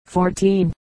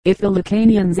14. If the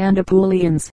Lucanians and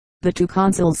Apulians, the two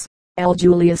consuls, L.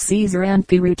 Julius Caesar and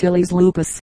P. Rutilius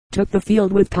Lupus, took the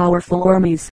field with powerful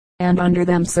armies, and under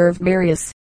them served Marius,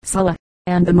 Sulla,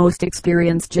 and the most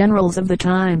experienced generals of the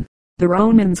time, the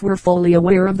Romans were fully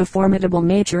aware of the formidable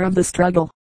nature of the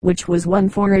struggle, which was one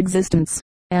for existence,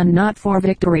 and not for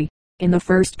victory. In the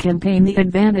first campaign the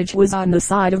advantage was on the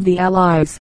side of the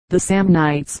allies. The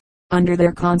Samnites, under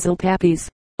their consul Pappes,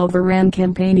 overran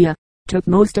Campania, took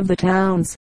most of the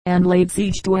towns, and laid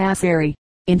siege to Asari,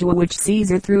 into which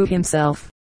Caesar threw himself.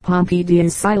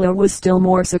 Pompedius Sila was still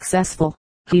more successful.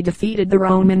 He defeated the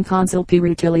Roman consul P.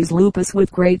 Rutilius Lupus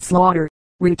with great slaughter,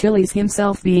 Rutilius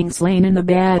himself being slain in the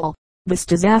battle. This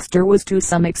disaster was to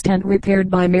some extent repaired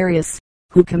by Marius,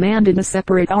 who commanded a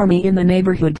separate army in the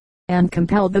neighborhood, and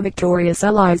compelled the victorious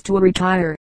allies to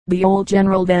retire. The old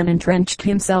general then entrenched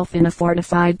himself in a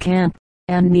fortified camp,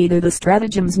 and neither the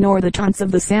stratagems nor the taunts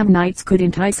of the Samnites could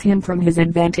entice him from his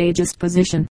advantageous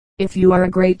position. If you are a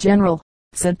great general,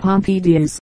 said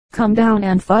Pompedius, come down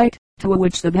and fight, to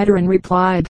which the veteran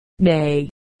replied, nay,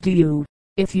 do you,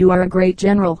 if you are a great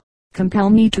general, compel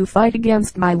me to fight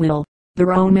against my will. The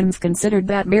Romans considered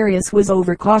that Marius was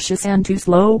overcautious and too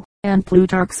slow, and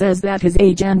Plutarch says that his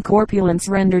age and corpulence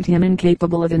rendered him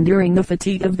incapable of enduring the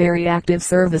fatigue of very active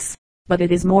service. But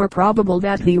it is more probable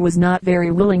that he was not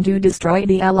very willing to destroy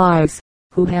the allies,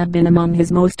 who had been among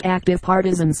his most active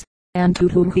partisans, and to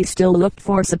whom he still looked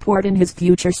for support in his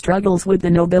future struggles with the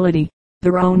nobility.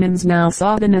 The Romans now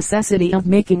saw the necessity of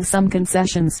making some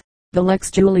concessions. The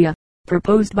Lex Julia,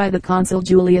 proposed by the consul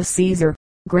Julius Caesar,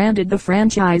 granted the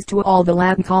franchise to all the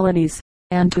Latin colonies,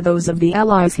 and to those of the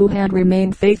allies who had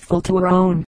remained faithful to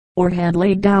Rome, or had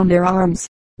laid down their arms.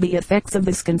 The effects of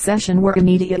this concession were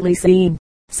immediately seen.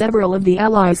 Several of the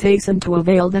allies hastened to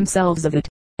avail themselves of it,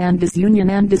 and disunion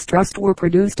and distrust were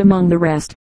produced among the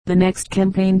rest. The next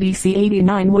campaign BC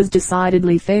 89 was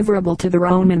decidedly favorable to the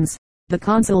Romans. The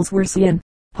consuls were Cian,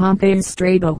 Pompeius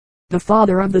Strabo, the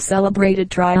father of the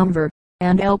celebrated triumvir,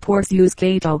 and L. Porcius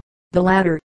Cato. The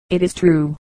latter, it is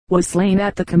true, was slain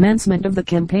at the commencement of the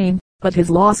campaign, but his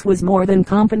loss was more than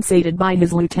compensated by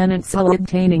his lieutenant Sulla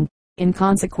obtaining, in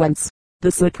consequence,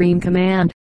 the supreme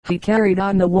command. He carried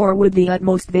on the war with the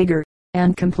utmost vigor,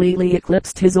 and completely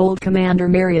eclipsed his old commander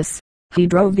Marius. He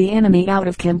drove the enemy out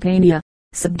of Campania,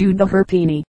 subdued the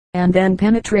Herpini, and then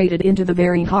penetrated into the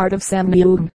very heart of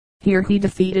Samnium. Here he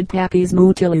defeated Pappes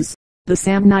Mutilius, the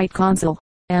Samnite consul,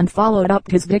 and followed up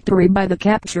his victory by the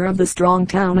capture of the strong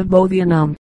town of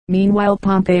Bovianum. Meanwhile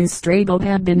Pompeius Strabo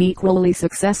had been equally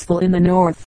successful in the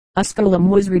north. Asculum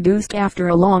was reduced after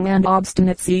a long and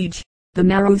obstinate siege. The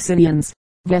Marrucinians,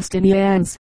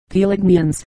 Vestinians,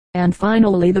 Pelignians, and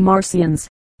finally the Marcians,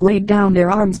 laid down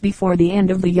their arms before the end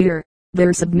of the year.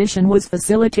 Their submission was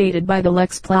facilitated by the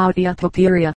Lex Plautia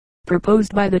Papiria,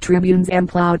 proposed by the tribunes M.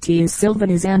 Plautius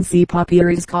Silvanus and C.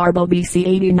 Papirius Carbo BC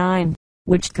 89,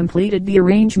 which completed the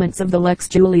arrangements of the Lex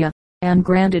Julia, and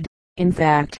granted, in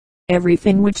fact,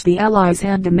 everything which the allies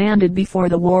had demanded before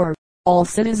the war. All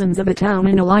citizens of a town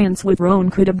in alliance with Rome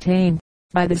could obtain,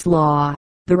 by this law,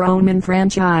 the Roman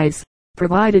franchise,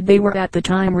 provided they were at the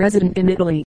time resident in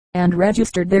Italy, and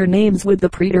registered their names with the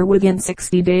praetor within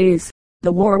 60 days.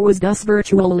 The war was thus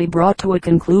virtually brought to a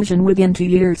conclusion within 2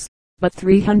 years. But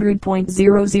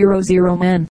 300,000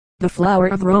 men, the flower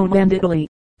of Rome and Italy,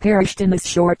 perished in this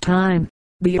short time.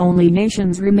 The only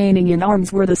nations remaining in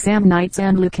arms were the Samnites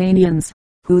and Lucanians,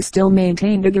 who still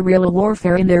maintained a guerrilla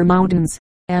warfare in their mountains,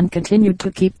 and continued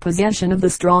to keep possession of the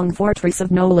strong fortress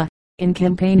of Nola, in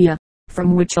Campania,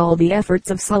 from which all the efforts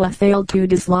of Sulla failed to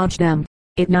dislodge them.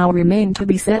 It now remained to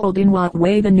be settled in what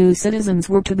way the new citizens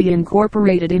were to be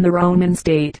incorporated in the Roman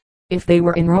state. If they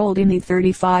were enrolled in the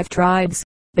 35 tribes,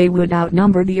 they would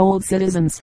outnumber the old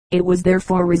citizens. It was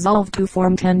therefore resolved to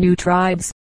form 10 new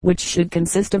tribes, which should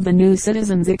consist of the new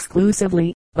citizens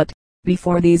exclusively. But,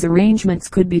 before these arrangements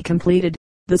could be completed,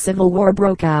 the civil war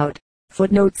broke out.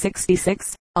 Footnote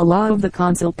 66. A law of the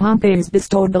consul Pompeius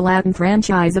bestowed the Latin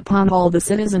franchise upon all the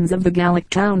citizens of the Gallic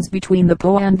towns between the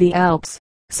Po and the Alps,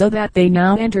 so that they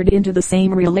now entered into the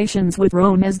same relations with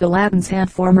Rome as the Latins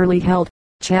had formerly held.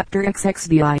 Chapter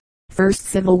XXVI. First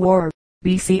Civil War.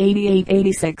 BC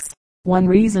 88-86. One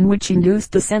reason which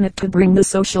induced the Senate to bring the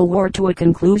social war to a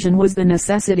conclusion was the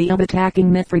necessity of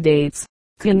attacking Mithridates,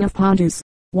 king of Pontus,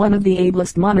 one of the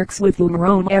ablest monarchs with whom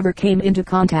Rome ever came into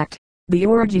contact. The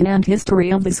origin and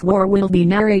history of this war will be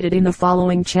narrated in the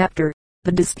following chapter.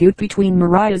 The dispute between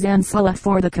Marius and Sulla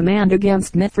for the command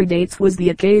against Mithridates was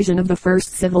the occasion of the first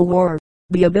civil war.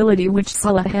 The ability which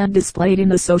Sulla had displayed in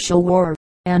the social war,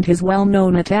 and his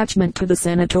well-known attachment to the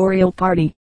senatorial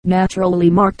party, naturally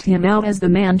marked him out as the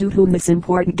man to whom this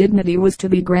important dignity was to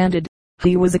be granted.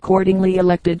 He was accordingly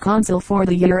elected consul for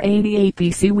the year 88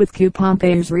 BC with Q.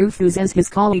 Pompeius Rufus as his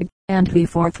colleague, and he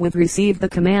forthwith received the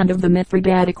command of the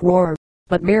Mithridatic war.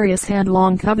 But Marius had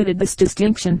long coveted this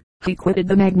distinction. He quitted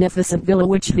the magnificent villa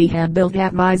which he had built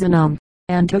at Misenum,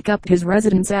 and took up his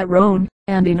residence at Rome,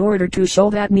 and in order to show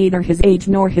that neither his age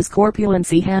nor his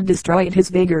corpulency had destroyed his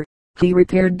vigor, he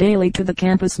repaired daily to the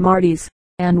Campus Martis,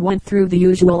 and went through the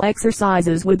usual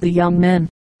exercises with the young men.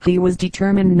 He was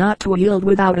determined not to yield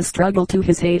without a struggle to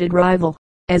his hated rival,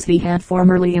 as he had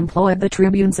formerly employed the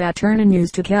tribune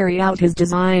Saturninus to carry out his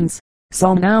designs.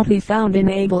 So now he found an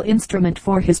able instrument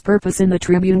for his purpose in the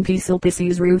tribune P.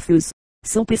 Sulpicius Rufus.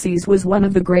 Sulpicius was one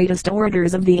of the greatest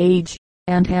orators of the age,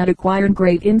 and had acquired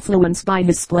great influence by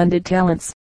his splendid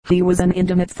talents. He was an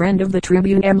intimate friend of the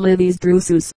tribune M. Livius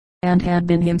Drusus, and had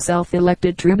been himself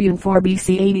elected tribune for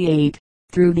BC 88,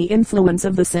 through the influence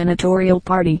of the senatorial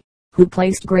party, who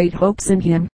placed great hopes in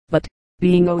him, but,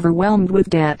 being overwhelmed with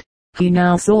debt, he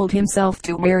now sold himself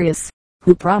to Marius,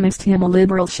 who promised him a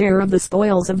liberal share of the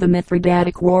spoils of the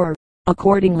Mithridatic war.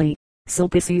 Accordingly,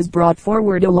 Sulpicius brought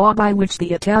forward a law by which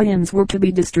the Italians were to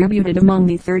be distributed among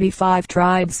the 35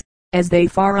 tribes. As they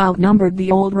far outnumbered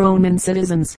the old Roman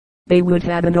citizens, they would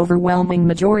have an overwhelming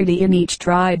majority in each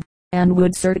tribe, and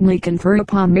would certainly confer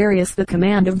upon Marius the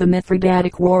command of the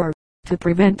Mithridatic war. To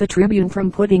prevent the tribune from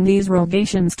putting these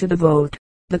rogations to the vote,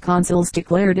 the consuls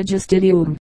declared a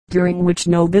justidium, during which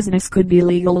no business could be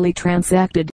legally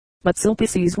transacted. But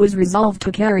Sulpicius was resolved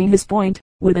to carry his point.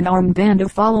 With an armed band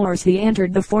of followers he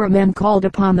entered the forum and called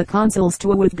upon the consuls to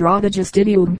withdraw the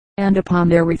justidium, and upon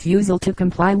their refusal to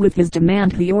comply with his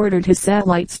demand he ordered his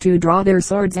satellites to draw their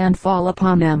swords and fall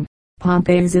upon them.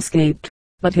 Pompeius escaped,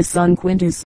 but his son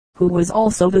Quintus, who was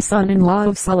also the son-in-law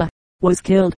of Sulla, was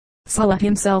killed. Sulla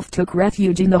himself took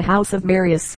refuge in the house of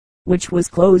Marius, which was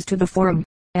close to the forum,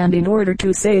 and in order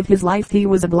to save his life he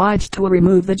was obliged to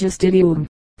remove the justidium.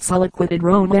 Sulla quitted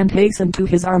Rome and hastened to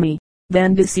his army,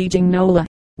 then besieging Nola,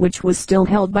 which was still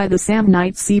held by the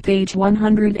Samnites. See page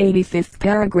 185th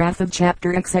paragraph of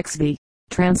chapter XXV.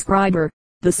 Transcriber.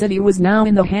 The city was now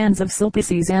in the hands of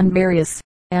Sulpicius and Marius,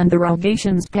 and the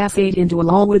rogations passed into a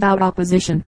law without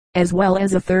opposition, as well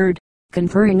as a third,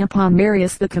 conferring upon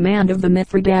Marius the command of the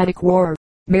Mithridatic war.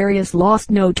 Marius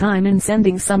lost no time in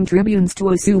sending some tribunes to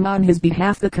assume on his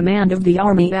behalf the command of the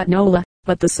army at Nola,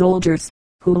 but the soldiers,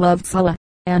 who loved Sulla,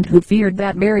 and who feared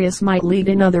that Marius might lead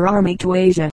another army to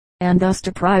Asia, and thus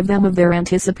deprive them of their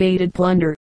anticipated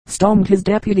plunder, stoned his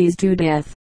deputies to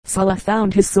death. Sulla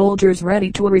found his soldiers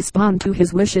ready to respond to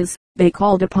his wishes. They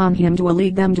called upon him to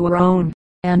lead them to Rome,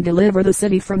 and deliver the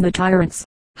city from the tyrants.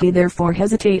 He therefore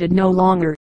hesitated no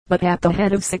longer, but at the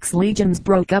head of 6 legions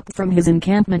broke up from his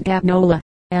encampment at Nola,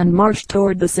 and marched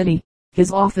toward the city.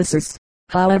 His officers,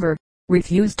 however,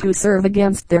 refused to serve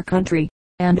against their country,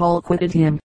 and all quitted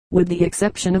him, with the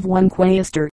exception of one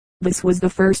quaestor. This was the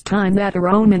first time that a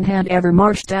Roman had ever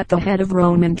marched at the head of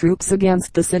Roman troops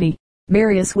against the city.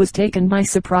 Marius was taken by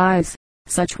surprise.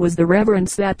 Such was the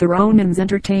reverence that the Romans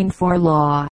entertained for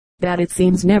law, that it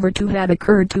seems never to have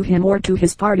occurred to him or to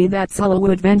his party that Sulla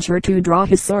would venture to draw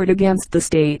his sword against the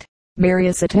state.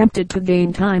 Marius attempted to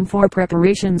gain time for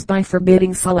preparations by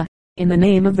forbidding Sulla, in the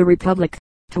name of the Republic,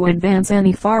 to advance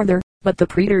any farther, but the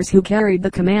praetors who carried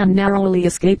the command narrowly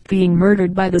escaped being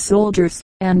murdered by the soldiers,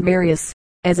 and Marius,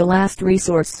 as a last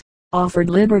resource, offered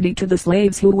liberty to the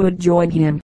slaves who would join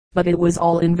him. But it was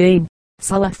all in vain.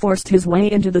 Sulla forced his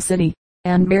way into the city,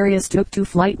 and Marius took to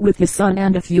flight with his son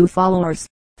and a few followers.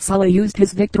 Sulla used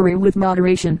his victory with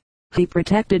moderation. He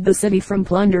protected the city from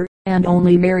plunder, and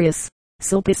only Marius,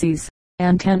 Sulpicius,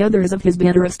 and 10 others of his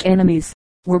bitterest enemies,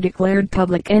 were declared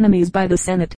public enemies by the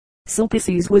Senate.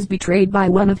 Sulpicius was betrayed by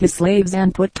one of his slaves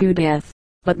and put to death,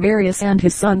 but Marius and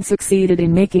his son succeeded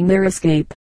in making their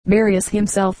escape. Marius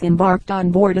himself embarked on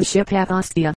board a ship at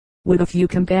Ostia, with a few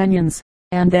companions,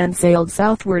 and then sailed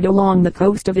southward along the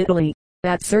coast of Italy.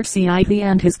 At Circeii he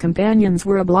and his companions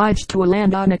were obliged to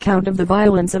land on account of the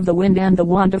violence of the wind and the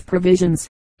want of provisions.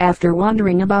 After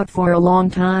wandering about for a long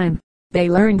time, they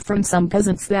learned from some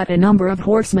peasants that a number of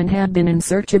horsemen had been in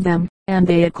search of them, and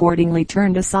they accordingly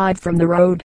turned aside from the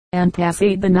road, and passed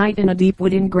the night in a deep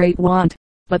wood in great want.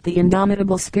 But the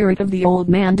indomitable spirit of the old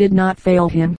man did not fail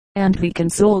him, and he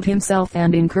consoled himself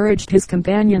and encouraged his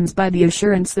companions by the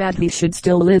assurance that he should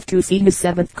still live to see his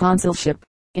 7th consulship,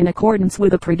 in accordance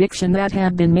with a prediction that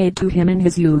had been made to him in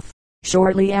his youth.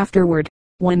 Shortly afterward,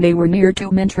 when they were near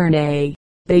to Minturnae,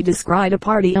 they descried a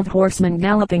party of horsemen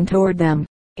galloping toward them.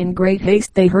 In great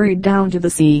haste they hurried down to the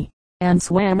sea, and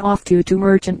swam off to 2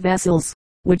 merchant vessels,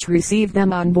 which received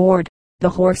them on board. The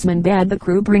horseman bade the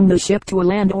crew bring the ship to a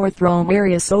land or throw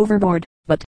Marius overboard,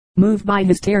 but, moved by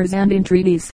his tears and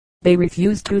entreaties, they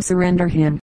refused to surrender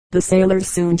him. The sailors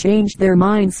soon changed their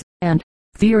minds, and,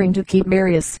 fearing to keep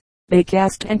Marius, they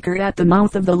cast anchor at the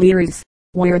mouth of the Liris,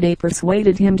 where they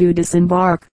persuaded him to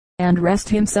disembark, and rest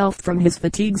himself from his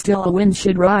fatigues till a wind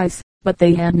should rise. But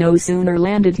they had no sooner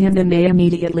landed him than they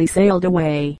immediately sailed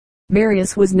away.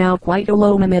 Marius was now quite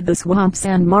alone amid the swamps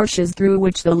and marshes through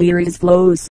which the Liris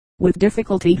flows. With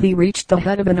difficulty he reached the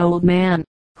hut of an old man,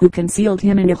 who concealed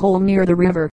him in a hole near the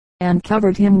river, and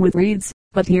covered him with reeds.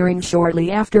 But hearing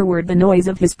shortly afterward the noise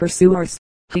of his pursuers,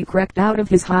 he crept out of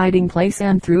his hiding place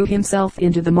and threw himself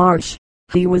into the marsh.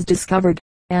 He was discovered,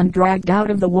 and dragged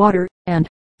out of the water, and,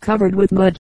 covered with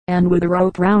mud, and with a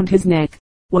rope round his neck,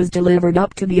 was delivered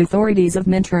up to the authorities of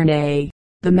Minturnae.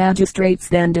 The magistrates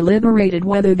then deliberated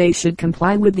whether they should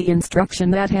comply with the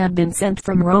instruction that had been sent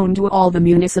from Rome to all the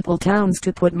municipal towns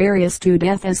to put Marius to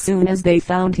death as soon as they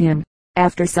found him.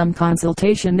 After some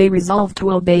consultation they resolved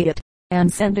to obey it,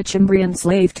 and sent a Cimbrian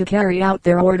slave to carry out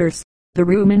their orders. The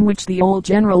room in which the old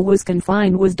general was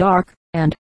confined was dark,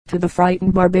 and, to the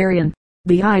frightened barbarian,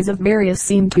 the eyes of Marius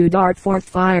seemed to dart forth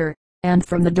fire, and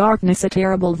from the darkness a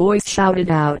terrible voice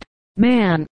shouted out,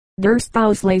 "Man, durst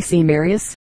thou slay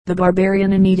Marius?" The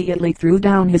barbarian immediately threw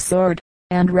down his sword,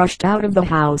 and rushed out of the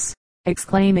house,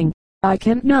 exclaiming, "I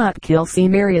cannot kill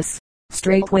Marius."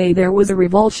 Straightway there was a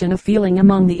revulsion of feeling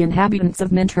among the inhabitants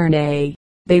of Minturnae.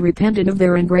 They repented of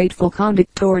their ungrateful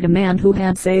conduct toward a man who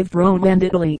had saved Rome and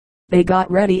Italy. They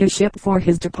got ready a ship for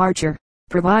his departure,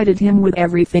 provided him with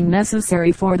everything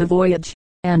necessary for the voyage,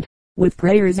 and, with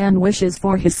prayers and wishes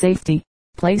for his safety,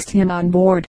 placed him on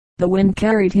board. The wind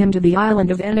carried him to the island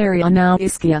of Eneria, now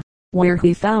Ischia, where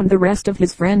he found the rest of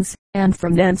his friends, and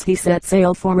from thence he set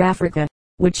sail for Africa,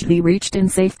 which he reached in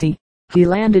safety. He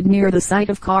landed near the site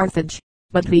of Carthage,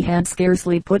 but he had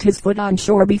scarcely put his foot on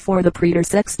shore before the praetor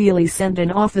Sextilis sent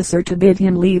an officer to bid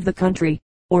him leave the country,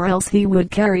 or else he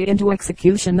would carry into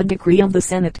execution the decree of the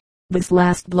Senate. This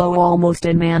last blow almost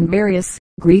unmanned Marius.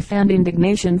 Grief and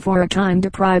indignation for a time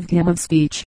deprived him of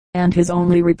speech, and his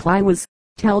only reply was,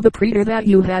 "Tell the praetor that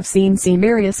you have seen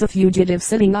Marius a fugitive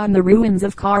sitting on the ruins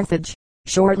of Carthage."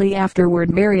 Shortly afterward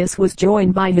Marius was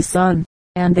joined by his son,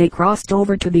 and they crossed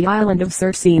over to the island of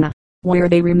Cercina, where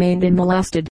they remained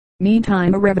unmolested.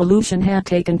 Meantime a revolution had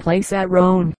taken place at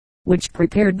Rome, which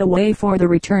prepared the way for the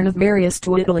return of Marius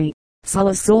to Italy.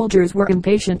 Sulla's soldiers were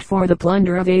impatient for the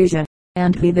plunder of Asia,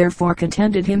 and he therefore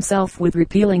contented himself with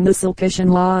repealing the Sulpician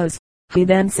laws. He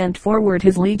then sent forward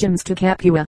his legions to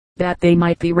Capua, that they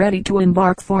might be ready to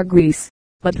embark for Greece,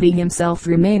 but he himself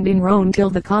remained in Rome till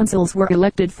the consuls were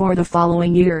elected for the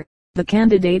following year. The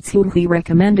candidates whom he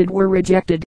recommended were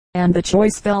rejected, and the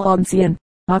choice fell on Cn.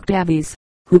 Octavius,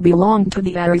 who belonged to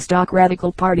the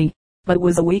aristocratical party, but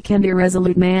was a weak and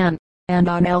irresolute man, and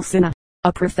on Alcina,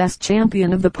 a professed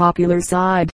champion of the popular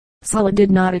side. Sulla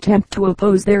did not attempt to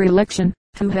oppose their election.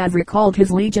 To have recalled his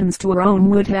legions to Rome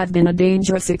would have been a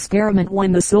dangerous experiment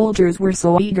when the soldiers were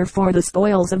so eager for the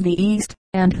spoils of the East,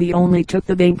 and he only took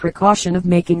the vain precaution of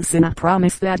making Cinna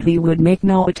promise that he would make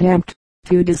no attempt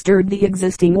to disturb the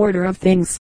existing order of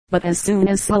things. But as soon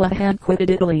as Sulla had quitted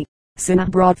Italy, Cinna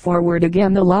brought forward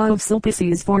again the law of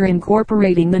Sulpices for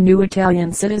incorporating the new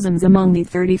Italian citizens among the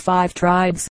 35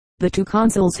 tribes. The two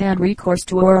consuls had recourse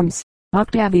to arms,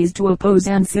 Octavius to oppose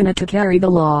and Cinna to carry the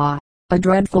law. A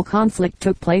dreadful conflict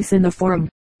took place in the Forum.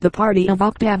 The party of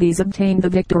Octavius obtained the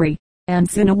victory, and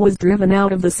Cinna was driven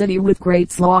out of the city with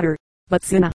great slaughter. But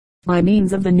Cinna, by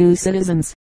means of the new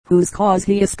citizens, whose cause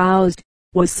he espoused,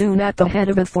 was soon at the head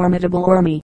of a formidable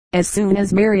army. As soon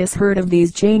as Marius heard of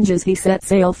these changes he set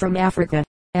sail from Africa,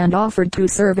 and offered to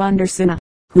serve under Cinna,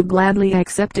 who gladly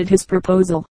accepted his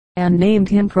proposal, and named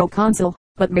him proconsul.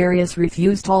 But Marius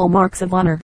refused all marks of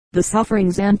honor. The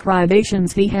sufferings and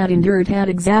privations he had endured had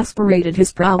exasperated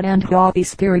his proud and haughty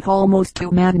spirit almost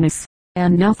to madness,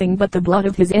 and nothing but the blood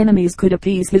of his enemies could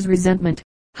appease his resentment.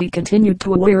 He continued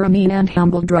to wear a mean and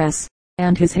humble dress,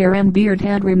 and his hair and beard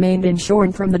had remained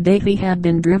unshorn from the day he had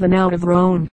been driven out of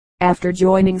Rome. After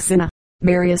joining Cinna,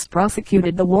 Marius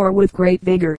prosecuted the war with great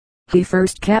vigor. He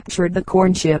first captured the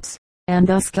corn ships, and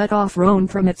thus cut off Rome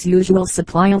from its usual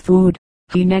supply of food.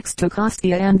 He next took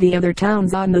Ostia and the other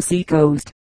towns on the sea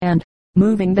coast, and,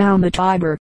 moving down the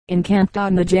Tiber, encamped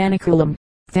on the Janiculum.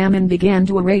 Famine began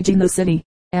to rage in the city,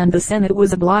 and the Senate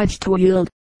was obliged to yield.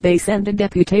 They sent a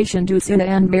deputation to Cinna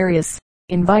and Marius,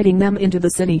 inviting them into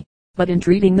the city, but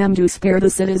entreating them to spare the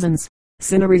citizens.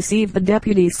 Cinna received the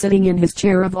deputies sitting in his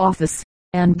chair of office,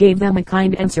 and gave them a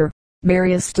kind answer.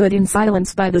 Marius stood in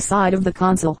silence by the side of the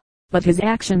consul, but his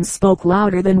actions spoke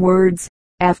louder than words.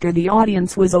 After the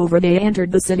audience was over they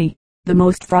entered the city. The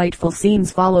most frightful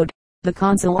scenes followed. The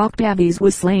consul Octavius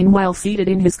was slain while seated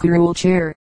in his cruel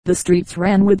chair. The streets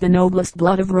ran with the noblest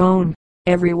blood of Rome.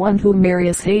 Everyone whom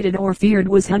Marius hated or feared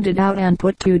was hunted out and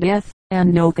put to death,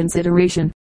 and no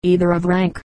consideration, either of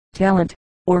rank, talent,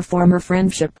 or former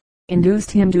friendship,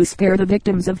 induced him to spare the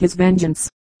victims of his vengeance.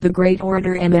 The great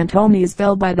orator and Antonius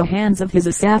fell by the hands of his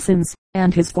assassins,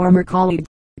 and his former colleague,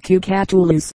 Q.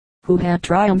 Catullus, who had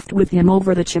triumphed with him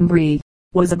over the Cimbri,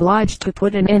 was obliged to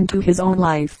put an end to his own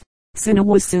life. Cinna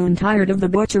was soon tired of the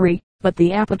butchery, but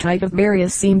the appetite of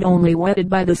Marius seemed only whetted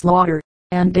by the slaughter,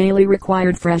 and daily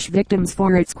required fresh victims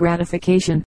for its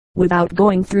gratification. Without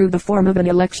going through the form of an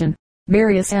election,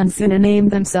 Marius and Cinna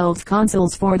named themselves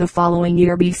consuls for the following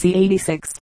year BC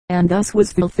 86, and thus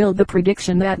was fulfilled the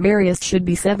prediction that Marius should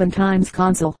be 7 times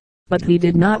consul. But he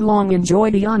did not long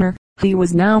enjoy the honor. He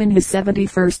was now in his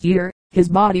 71st year. His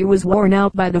body was worn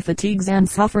out by the fatigues and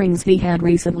sufferings he had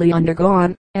recently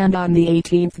undergone, and on the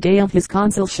 18th day of his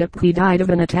consulship he died of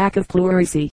an attack of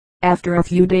pleurisy. After a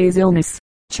few days' illness.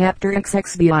 Chapter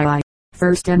XXVII.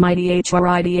 First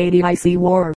Midhridic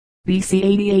War.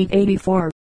 BC 88-84.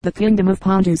 The kingdom of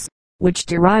Pontus, which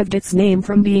derived its name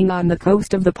from being on the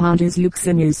coast of the Pontus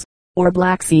Euxinus, or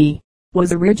Black Sea,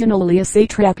 was originally a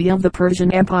satrapy of the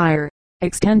Persian Empire,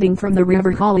 extending from the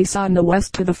river Halys on the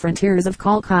west to the frontiers of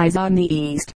Chalkis on the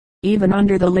east. Even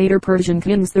under the later Persian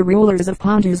kings the rulers of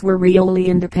Pontus were really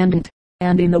independent,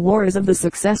 and in the wars of the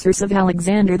successors of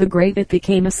Alexander the Great it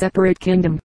became a separate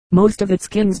kingdom. Most of its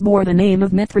kings bore the name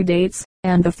of Mithridates,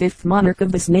 and the 5th monarch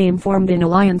of this name formed an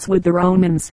alliance with the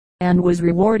Romans, and was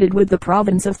rewarded with the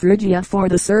province of Phrygia for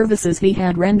the services he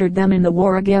had rendered them in the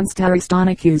war against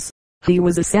Aristonachus. He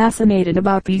was assassinated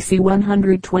about BC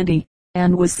 120,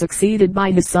 and was succeeded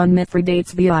by his son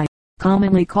Mithridates VI,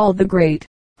 commonly called the Great,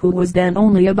 who was then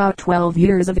only about 12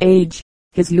 years of age.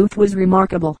 His youth was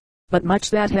remarkable, but much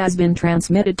that has been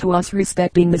transmitted to us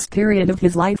respecting this period of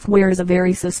his life wears a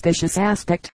very suspicious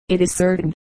aspect. It is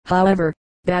certain, however,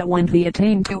 that when he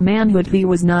attained to manhood he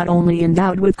was not only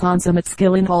endowed with consummate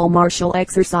skill in all martial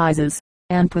exercises,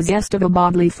 and possessed of a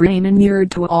bodily frame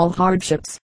inured to all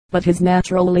hardships, but his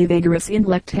naturally vigorous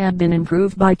intellect had been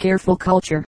improved by careful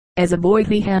culture. As a boy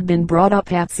he had been brought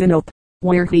up at Sinope,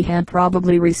 where he had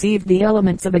probably received the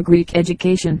elements of a Greek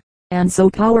education, and so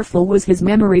powerful was his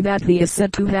memory that he is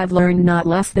said to have learned not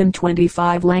less than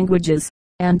 25 languages,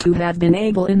 and to have been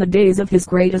able in the days of his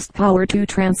greatest power to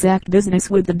transact business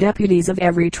with the deputies of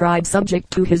every tribe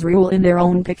subject to his rule in their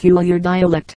own peculiar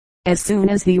dialect. As soon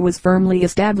as he was firmly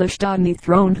established on the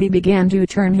throne he began to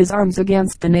turn his arms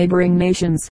against the neighboring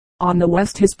nations. On the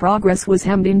west his progress was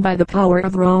hemmed in by the power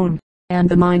of Rome, and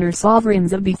the minor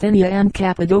sovereigns of Bithynia and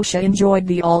Cappadocia enjoyed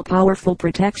the all-powerful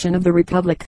protection of the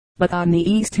Republic. But on the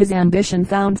east his ambition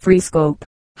found free scope.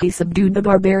 He subdued the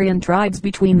barbarian tribes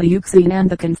between the Euxine and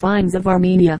the confines of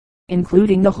Armenia,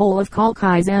 including the whole of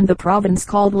Chalkis and the province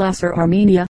called Lesser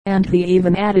Armenia, and he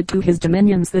even added to his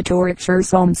dominions the Tauric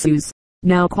Chersonesus,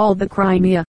 now called the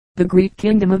Crimea, the Greek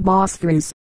kingdom of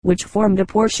Bosphorus, which formed a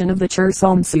portion of the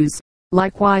Chersonesus,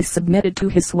 likewise submitted to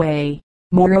his sway.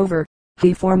 Moreover,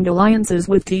 he formed alliances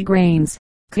with Tigranes,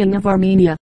 king of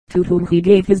Armenia, to whom he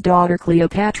gave his daughter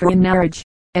Cleopatra in marriage,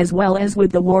 as well as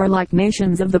with the warlike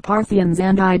nations of the Parthians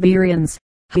and Iberians.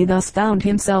 He thus found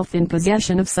himself in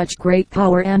possession of such great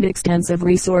power and extensive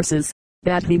resources,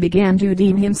 that he began to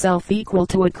deem himself equal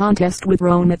to a contest with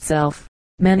Rome itself.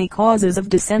 Many causes of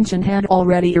dissension had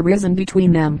already arisen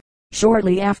between them.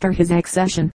 Shortly after his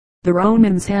accession, the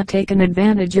Romans had taken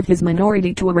advantage of his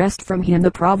minority to wrest from him the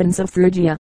province of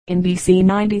Phrygia. In BC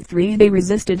 93 they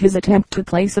resisted his attempt to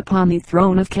place upon the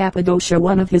throne of Cappadocia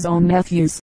one of his own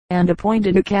nephews, and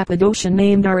appointed a Cappadocian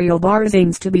named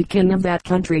Ariobarzanes to be king of that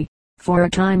country. For a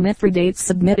time Mithridates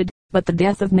submitted, but the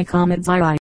death of Nicomedes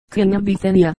I, king of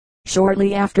Bithynia,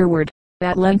 shortly afterward,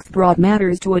 at length brought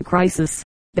matters to a crisis.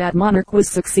 That monarch was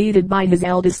succeeded by his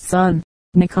eldest son,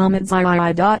 Nicomedes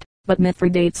I. But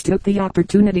Mithridates took the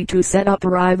opportunity to set up a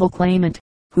rival claimant,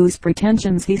 whose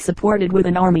pretensions he supported with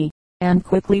an army, and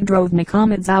quickly drove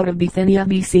Nicomedes out of Bithynia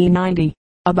BC 90.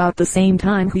 About the same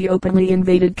time he openly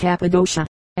invaded Cappadocia,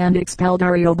 and expelled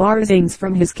Ariobarzanes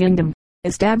from his kingdom,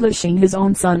 establishing his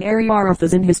own son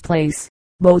Ariarathes in his place.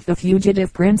 Both the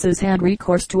fugitive princes had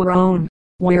recourse to Rome,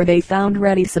 where they found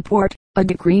ready support. A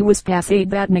decree was passed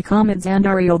that Nicomedes and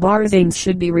Ariobarzanes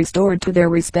should be restored to their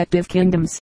respective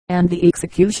kingdoms, and the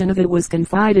execution of it was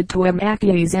confided to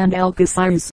Amachias and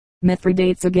Alcacius.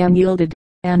 Mithridates again yielded,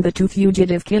 and the 2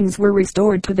 fugitive kings were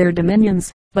restored to their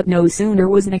dominions. But no sooner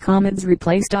was Nicomedes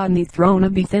replaced on the throne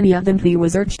of Bithynia than he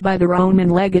was urged by the Roman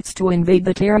legates to invade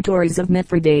the territories of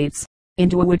Mithridates.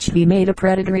 into which he made a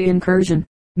predatory incursion.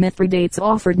 Mithridates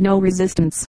offered no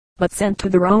resistance, but sent to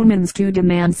the Romans to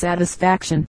demand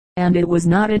satisfaction, and it was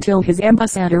not until his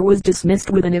ambassador was dismissed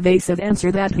with an evasive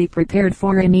answer that he prepared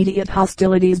for immediate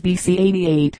hostilities. BC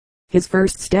 88. His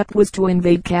first step was to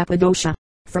invade Cappadocia,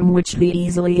 from which he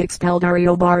easily expelled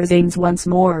Ariobarzanes once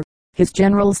more. His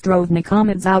generals drove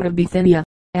Nicomedes out of Bithynia,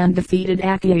 and defeated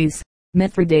Achaeas.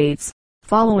 Mithridates,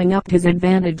 following up his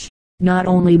advantage, not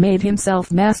only made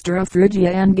himself master of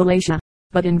Phrygia and Galatia,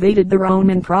 but invaded the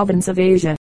Roman province of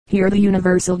Asia. Here the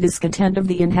universal discontent of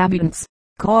the inhabitants,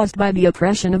 caused by the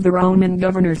oppression of the Roman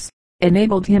governors,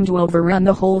 enabled him to overrun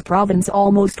the whole province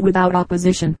almost without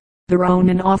opposition. The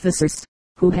Roman officers,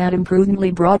 who had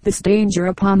imprudently brought this danger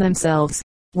upon themselves,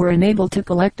 were unable to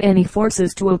collect any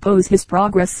forces to oppose his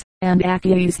progress, and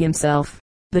Achaeas himself,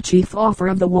 the chief author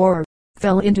of the war,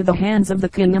 fell into the hands of the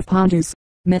king of Pontus.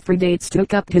 Mithridates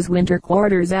took up his winter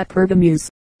quarters at Pergamus,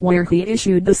 where he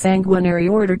issued the sanguinary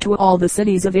order to all the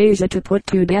cities of Asia to put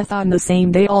to death on the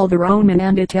same day all the Roman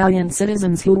and Italian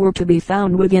citizens who were to be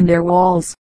found within their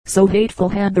walls. So hateful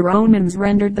had the Romans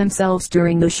rendered themselves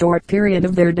during the short period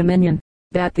of their dominion,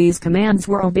 that these commands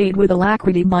were obeyed with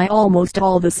alacrity by almost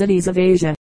all the cities of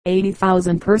Asia.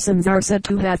 80,000 persons are said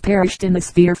to have perished in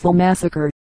this fearful massacre.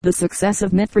 The success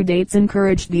of Mithridates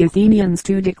encouraged the Athenians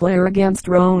to declare against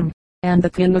Rome, and the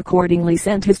king accordingly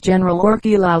sent his general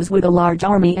Archelaus with a large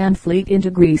army and fleet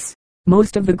into Greece.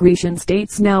 Most of the Grecian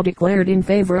states now declared in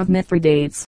favor of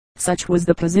Mithridates. Such was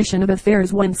the position of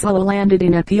affairs when Sulla landed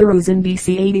in Epirus in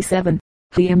BC 87.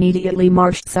 He immediately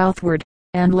marched southward,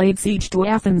 and laid siege to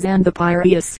Athens and the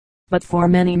Piraeus. But for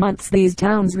many months these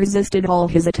towns resisted all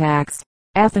his attacks.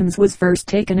 Athens was first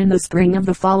taken in the spring of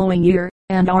the following year,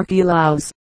 and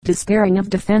Archelaus, despairing of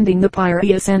defending the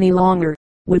Piraeus any longer,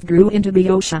 withdrew into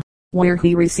Boeotia, where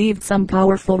he received some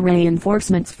powerful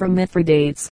reinforcements from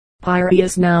Mithridates.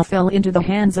 Piraeus now fell into the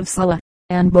hands of Sulla,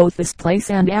 and both this place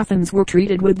and Athens were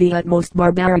treated with the utmost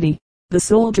barbarity. The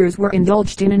soldiers were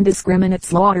indulged in indiscriminate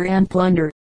slaughter and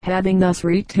plunder. Having thus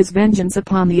wreaked his vengeance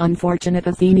upon the unfortunate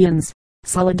Athenians,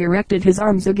 Sulla directed his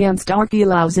arms against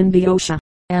Archelaus in Boeotia,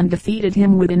 and defeated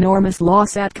him with enormous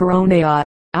loss at Coronea.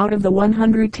 Out of the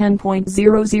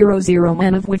 110,000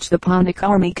 men of which the Pontic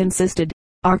army consisted,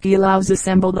 Archelaus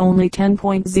assembled only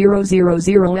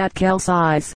 10,000 at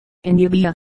Chalcis, in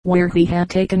Euboea, where he had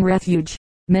taken refuge.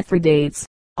 Mithridates,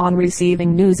 on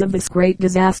receiving news of this great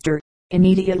disaster,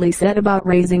 immediately set about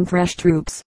raising fresh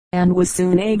troops, and was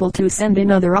soon able to send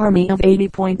another army of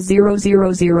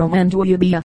 80,000 men to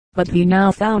Euboea. But he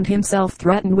now found himself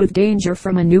threatened with danger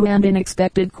from a new and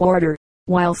unexpected quarter.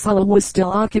 While Sulla was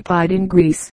still occupied in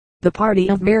Greece, the party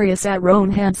of Marius at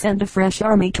Rome had sent a fresh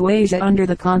army to Asia under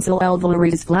the consul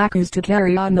Elvalerius Flaccus to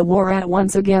carry on the war at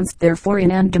once against their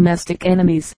foreign and domestic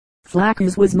enemies.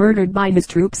 Flaccus was murdered by his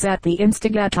troops at the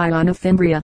instigation of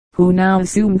Fimbria, who now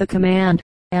assumed the command,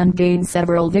 and gained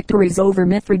several victories over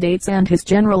Mithridates and his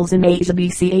generals in Asia.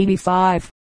 BC 85.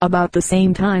 About the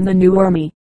same time the new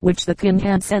army, which the king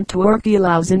had sent to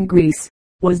Archelaus in Greece,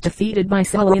 was defeated by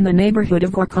Sulla in the neighborhood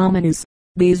of Orchomenus.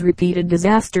 These repeated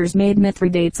disasters made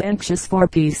Mithridates anxious for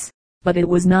peace, but it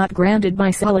was not granted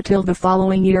by Sulla till the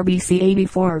following year. BC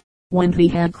 84, when he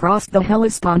had crossed the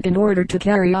Hellespont in order to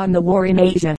carry on the war in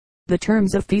Asia. The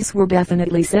terms of peace were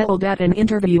definitely settled at an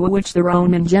interview which the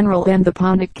Roman general and the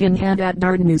Pontic king had at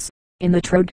Dardanus. In the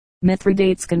Troad,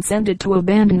 Mithridates consented to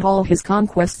abandon all his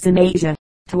conquests in Asia,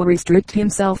 to restrict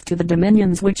himself to the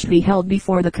dominions which he held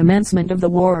before the commencement of the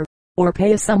war, or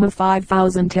pay a sum of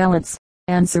 5,000 talents,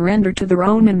 and surrender to the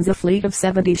Romans a fleet of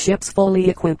 70 ships fully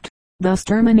equipped. Thus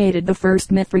terminated the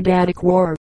first Mithridatic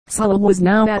war. Sulla was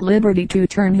now at liberty to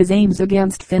turn his aims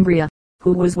against Fimbria,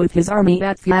 who was with his army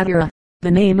at Thyatira.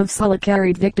 The name of Sulla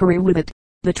carried victory with it.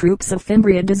 The troops of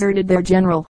Fimbria deserted their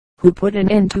general, who put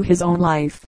an end to his own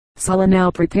life. Sulla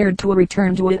now prepared to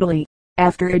return to Italy.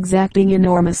 After exacting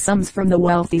enormous sums from the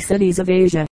wealthy cities of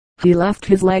Asia, he left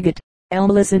his legate,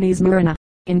 Elmelicenes Myrna,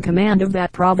 in command of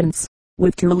that province,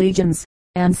 with 2 legions,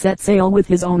 and set sail with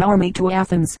his own army to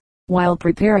Athens. While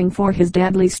preparing for his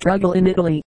deadly struggle in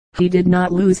Italy, he did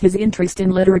not lose his interest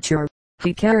in literature.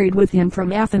 He carried with him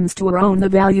from Athens to Rome the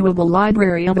valuable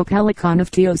library of Apellicon of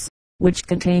Chios, which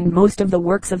contained most of the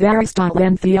works of Aristotle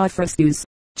and Theophrastus.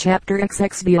 Chapter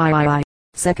XXVII.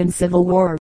 Second Civil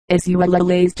War.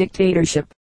 Sulla's dictatorship,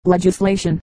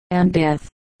 legislation, and death.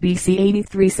 BC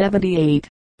 83-78.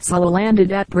 Sulla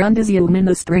landed at Brundisium in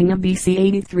the spring of BC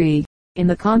 83, in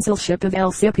the consulship of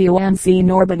L. Scipio and C.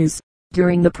 Norbanus.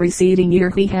 During the preceding year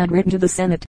he had written to the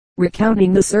Senate,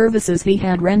 recounting the services he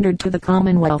had rendered to the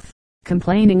Commonwealth,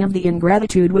 complaining of the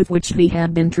ingratitude with which he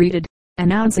had been treated,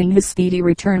 announcing his speedy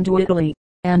return to Italy,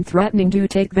 and threatening to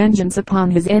take vengeance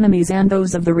upon his enemies and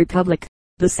those of the Republic.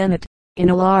 The Senate, in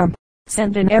alarm,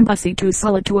 sent an embassy to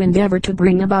Sulla to endeavor to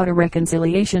bring about a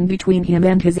reconciliation between him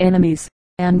and his enemies,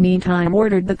 and meantime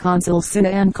ordered the consuls Cinna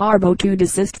and Carbo to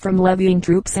desist from levying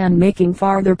troops and making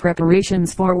farther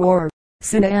preparations for war.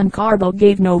 Cinna and Carbo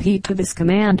gave no heed to this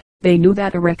command. They knew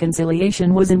that a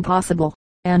reconciliation was impossible,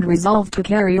 and resolved to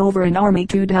carry over an army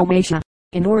to Dalmatia,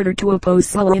 in order to oppose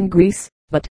Sulla in Greece.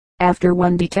 But, after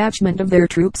one detachment of their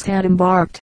troops had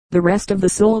embarked, the rest of the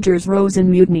soldiers rose in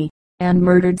mutiny, and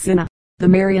murdered Cinna. The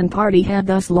Marian party had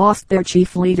thus lost their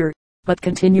chief leader, but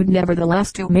continued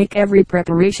nevertheless to make every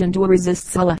preparation to resist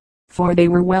Sulla, for they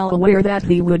were well aware that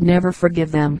he would never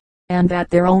forgive them, and that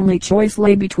their only choice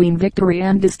lay between victory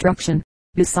and destruction.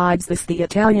 Besides this, the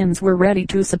Italians were ready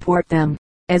to support them,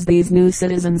 as these new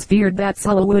citizens feared that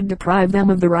Sulla would deprive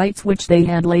them of the rights which they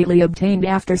had lately obtained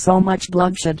after so much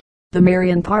bloodshed. The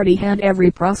Marian party had every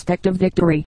prospect of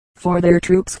victory, for their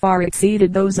troops far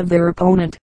exceeded those of their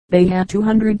opponent. They had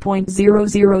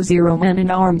 200,000 men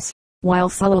in arms, while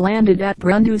Sulla landed at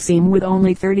Brundusium with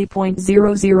only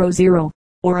 30,000,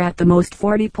 or at the most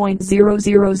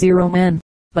 40,000 men.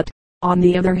 But, on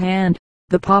the other hand,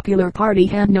 the popular party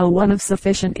had no one of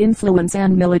sufficient influence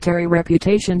and military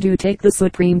reputation to take the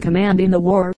supreme command in the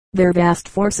war. Their vast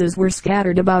forces were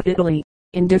scattered about Italy,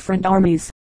 in different armies,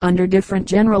 under different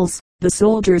generals. The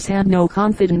soldiers had no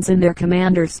confidence in their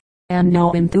commanders, and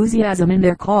no enthusiasm in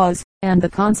their cause, and the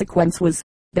consequence was,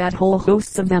 that whole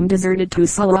hosts of them deserted to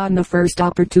Sulla on the first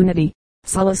opportunity.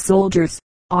 Sulla's soldiers,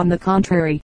 on the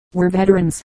contrary, were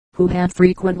veterans, who had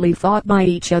frequently fought by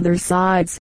each other's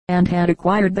sides, and had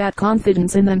acquired that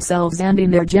confidence in themselves and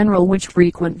in their general which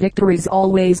frequent victories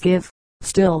always give.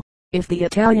 Still, if the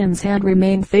Italians had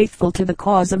remained faithful to the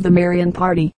cause of the Marian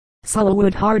party, Sulla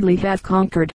would hardly have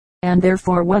conquered, and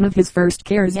therefore one of his first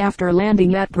cares after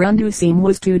landing at Brundusium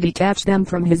was to detach them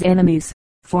from his enemies.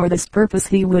 For this purpose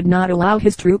he would not allow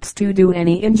his troops to do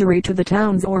any injury to the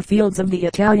towns or fields of the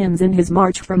Italians in his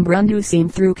march from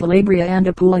Brundusium through Calabria and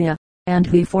Apulia, and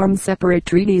he formed separate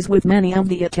treaties with many of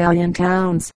the Italian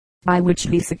towns, by which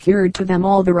he secured to them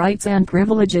all the rights and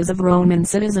privileges of Roman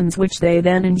citizens which they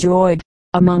then enjoyed.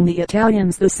 Among the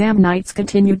Italians the Samnites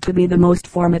continued to be the most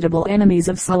formidable enemies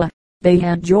of Sulla. They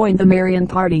had joined the Marian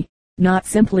party, not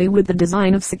simply with the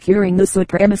design of securing the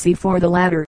supremacy for the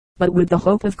latter, but with the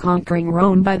hope of conquering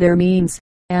Rome by their means,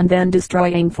 and then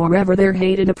destroying forever their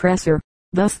hated oppressor.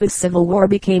 Thus this civil war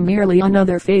became merely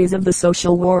another phase of the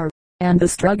social war, and the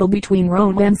struggle between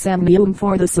Rome and Samnium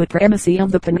for the supremacy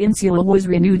of the peninsula was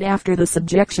renewed after the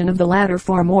subjection of the latter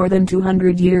for more than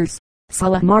 200 years.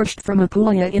 Sulla marched from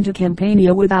Apulia into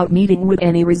Campania without meeting with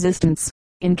any resistance.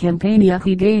 In Campania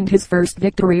he gained his first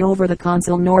victory over the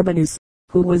consul Norbanus,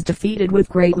 who was defeated with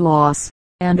great loss,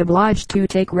 and obliged to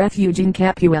take refuge in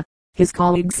Capua. His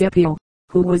colleague Scipio,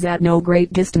 who was at no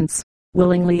great distance,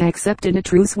 willingly accepted a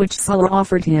truce which Sulla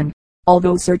offered him,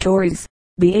 although Sertorius,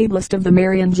 the ablest of the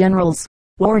Marian generals,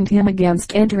 warned him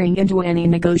against entering into any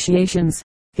negotiations.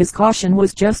 His caution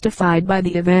was justified by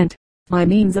the event. By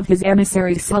means of his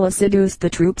emissary Sulla seduced the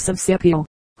troops of Scipio,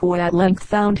 who at length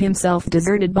found himself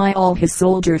deserted by all his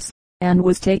soldiers, and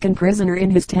was taken prisoner in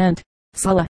his tent.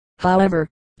 Sulla, however,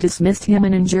 dismissed him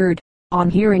uninjured. On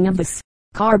hearing of this,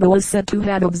 Carbo is said to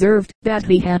have observed that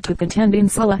he had to contend in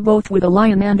Sulla both with a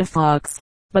lion and a fox,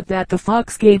 but that the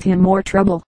fox gave him more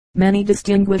trouble. Many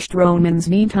distinguished Romans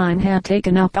meantime had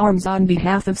taken up arms on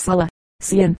behalf of Sulla.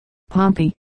 Cian,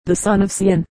 Pompey, the son of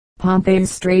Cian,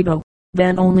 Pompeius Strabo,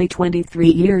 then only 23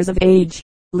 years of age,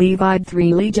 levied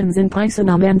 3 legions in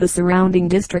Picenum and the surrounding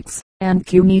districts, and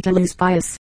Cunetilius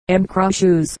Pius, M.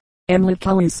 Crouchus, M.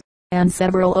 Lucullus, and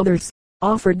several others,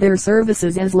 offered their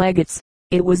services as legates.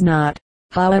 It was not,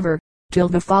 however, till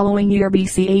the following year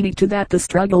BC 82 that the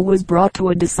struggle was brought to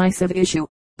a decisive issue.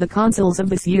 The consuls of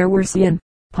this year were Cian,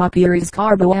 Papirius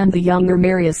Carbo and the younger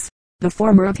Marius, the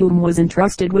former of whom was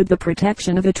entrusted with the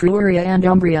protection of Etruria and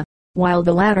Umbria, while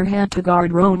the latter had to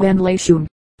guard Rome and Latium.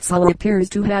 Sulla appears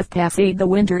to have passed the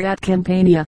winter at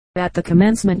Campania. At the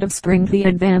commencement of spring he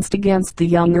advanced against the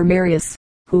younger Marius,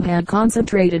 who had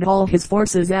concentrated all his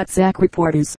forces at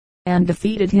Sacriportus, and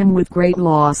defeated him with great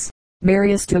loss.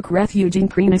 Marius took refuge in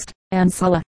Praeneste, and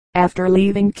Sulla, after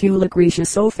leaving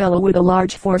Lucretius Ofella with a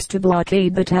large force to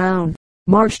blockade the town,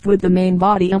 marched with the main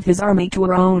body of his army to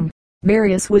Rome.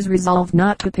 Marius was resolved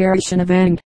not to perish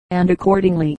unavenged, and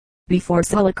accordingly, before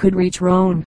Sulla could reach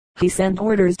Rome, he sent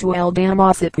orders to L.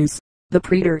 Damasippus, the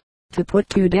praetor, to put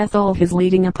to death all his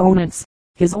leading opponents.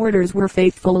 His orders were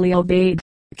faithfully obeyed.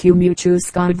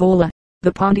 Cumucius Scaevola,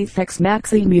 the Pontifex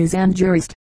Maximus and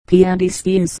jurist, Piandes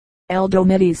Fius, L.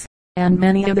 Domitius, and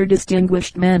many other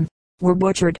distinguished men, were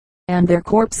butchered, and their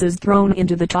corpses thrown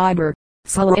into the Tiber.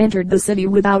 Sulla entered the city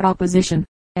without opposition,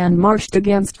 and marched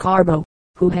against Carbo,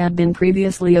 who had been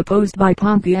previously opposed by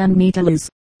Pompey and Metellus.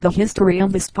 The history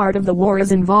of this part of the war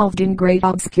is involved in great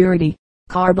obscurity.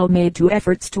 Carbo made 2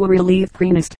 efforts to relieve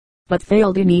Praeneste, but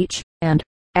failed in each, and,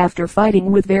 after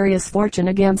fighting with various fortune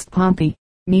against Pompey,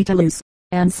 Metellus,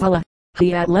 and Sulla,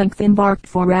 he at length embarked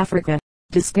for Africa,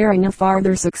 despairing of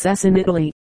farther success in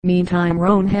Italy. Meantime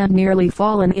Rome had nearly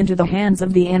fallen into the hands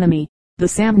of the enemy. The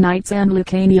Samnites and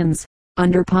Lucanians,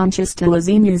 under Pontius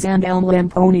Telesinus and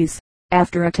Lampones,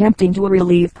 after attempting to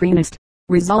relieve Praeneste,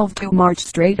 resolved to march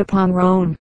straight upon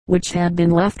Rome, which had been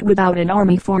left without an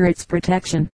army for its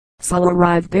protection. Sulla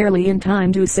arrived barely in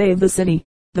time to save the city.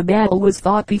 The battle was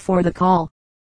fought before the call,